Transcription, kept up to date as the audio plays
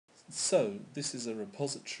So this is a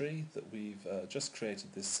repository that we've just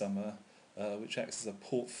created this summer, which acts as a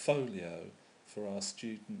portfolio for our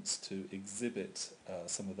students to exhibit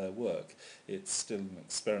some of their work. It's still an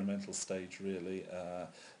experimental stage really,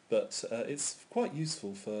 but it's quite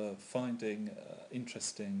useful for finding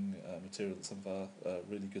interesting material that some of our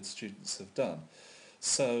really good students have done.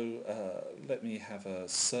 So let me have a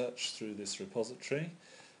search through this repository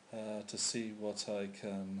to see what I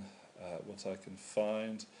can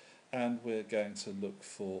find, and we're going to look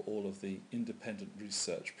for all of the independent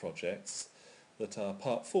research projects that our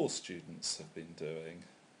Part 4 students have been doing.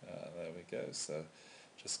 There we go, so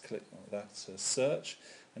just click on that to search,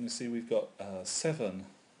 and you see we've got 7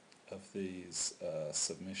 of these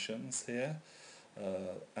submissions here,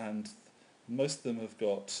 and most of them have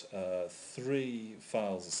got 3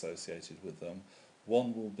 files associated with them.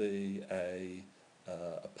 One will be a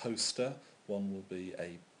poster, one will be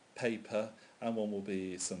a paper, and one will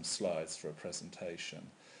be some slides for a presentation.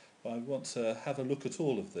 I want to have a look at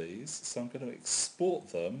all of these, so I'm going to export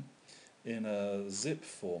them in a zip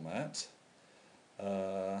format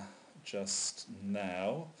just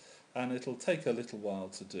now, and it'll take a little while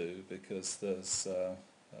to do because there's a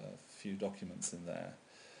few documents in there.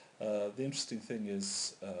 The interesting thing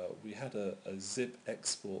is we had a zip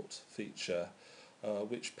export feature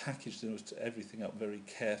which packaged everything up very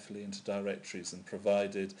carefully into directories and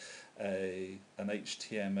provided an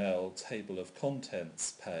HTML table of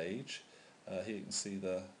contents page. Here you can see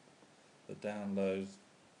the download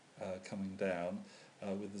coming down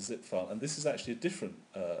with the zip file, and this is actually a different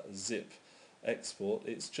zip export.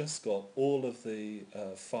 It's just got all of the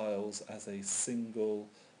files as a single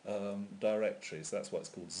directory, so that's why it's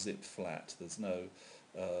called zip flat. There's no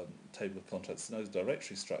table of contents, no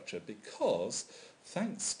directory structure, because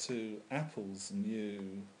thanks to Apple's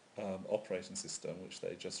new operating system, which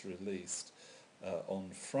they just released on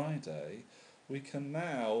Friday, we can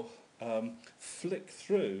now flick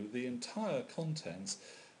through the entire contents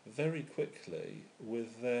very quickly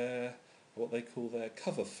with what they call their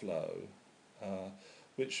cover flow,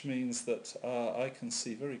 which means that I can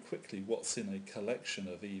see very quickly what's in a collection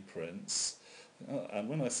of EPrints, and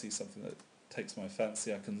when I see something that takes my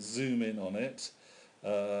fancy, I can zoom in on it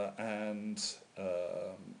and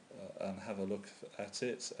have a look at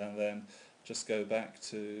it, and then just go back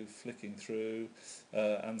to flicking through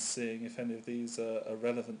and seeing if any of these are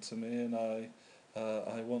relevant to me and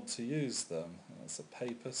I want to use them. It's a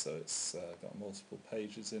paper, so it's got multiple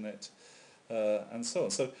pages in it, and so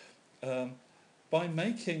on. So by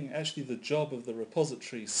making actually the job of the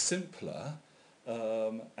repository simpler,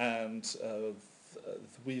 and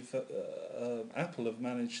Apple have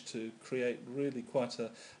managed to create really quite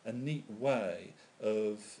a neat way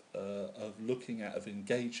of looking at, of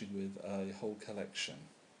engaging with a whole collection.